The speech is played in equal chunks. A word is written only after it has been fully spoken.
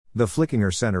The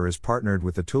Flickinger Center is partnered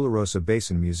with the Tularosa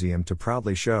Basin Museum to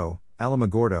proudly show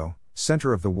Alamogordo,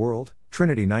 Center of the World,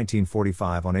 Trinity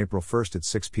 1945 on April 1 at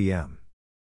 6 p.m.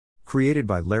 Created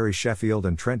by Larry Sheffield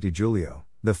and Trent DiGiulio,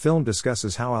 the film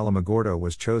discusses how Alamogordo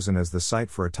was chosen as the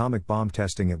site for atomic bomb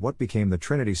testing at what became the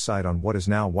Trinity site on what is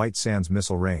now White Sands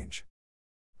Missile Range.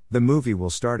 The movie will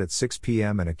start at 6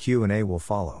 p.m. and a Q&A will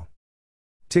follow.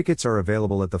 Tickets are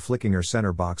available at the Flickinger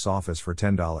Center box office for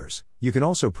 $10. You can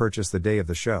also purchase the day of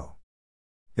the show.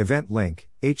 Event link,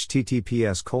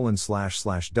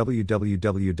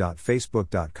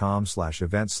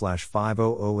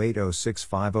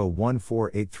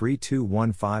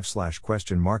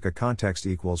 a context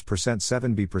equals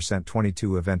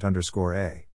 %7b%22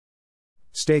 event_a.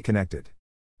 Stay connected.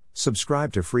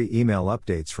 Subscribe to free email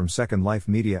updates from Second Life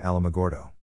Media Alamogordo.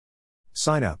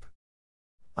 Sign up.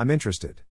 I'm interested.